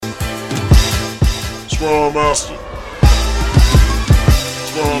Scrum Master.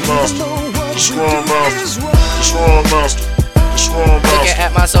 Scrum Master. Scrum Master. Scrum Master. Looking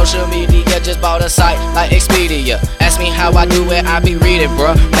at my social media, just bought a site like Expedia. Ask me how I do it, I be reading,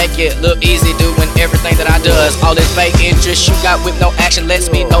 bruh. Make it look easy, doing everything that I does. All this fake interest you got with no action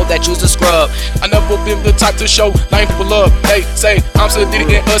lets me know that you's a scrub. I never been the type to show lame people love. They say I'm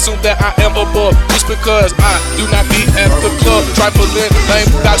sadistic and assume that I am above. Just because I do not be at the club. Trifling, lame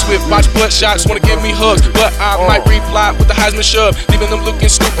dots with watch butt shots, wanna give me hugs, but I might reply with the Heisman shove, leaving them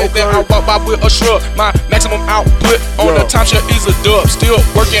looking stupid. Then I walk by with a shrug. My maximum output on the timeshare is a dub. Still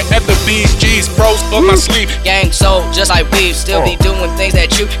working at the BG's, pros up my sleeve. Gang sold just like we still be doing things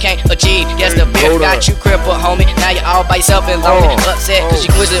that you can't achieve. Yes, the beer got you crippled, homie. Now you're all by yourself and lonely. Upset cause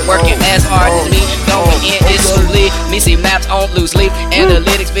you quit working as hard as me. Going in is smoothly. Me see maps on loose leaf.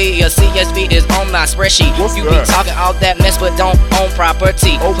 Analytics via CSV is on my spreadsheet. You be talking all that mess but don't own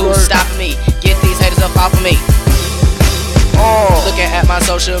property. Who's stopping me? Get these haters up off of me. Looking at my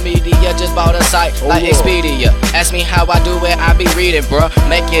social media, just bought a site like Expedia. Ask me how I do it, I be reading, bruh.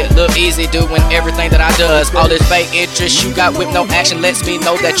 Make it look easy, doing everything that I does. All this fake interest you got with no action lets me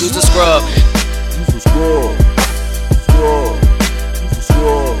know that you's a scrub. You's a scrub. Scrub.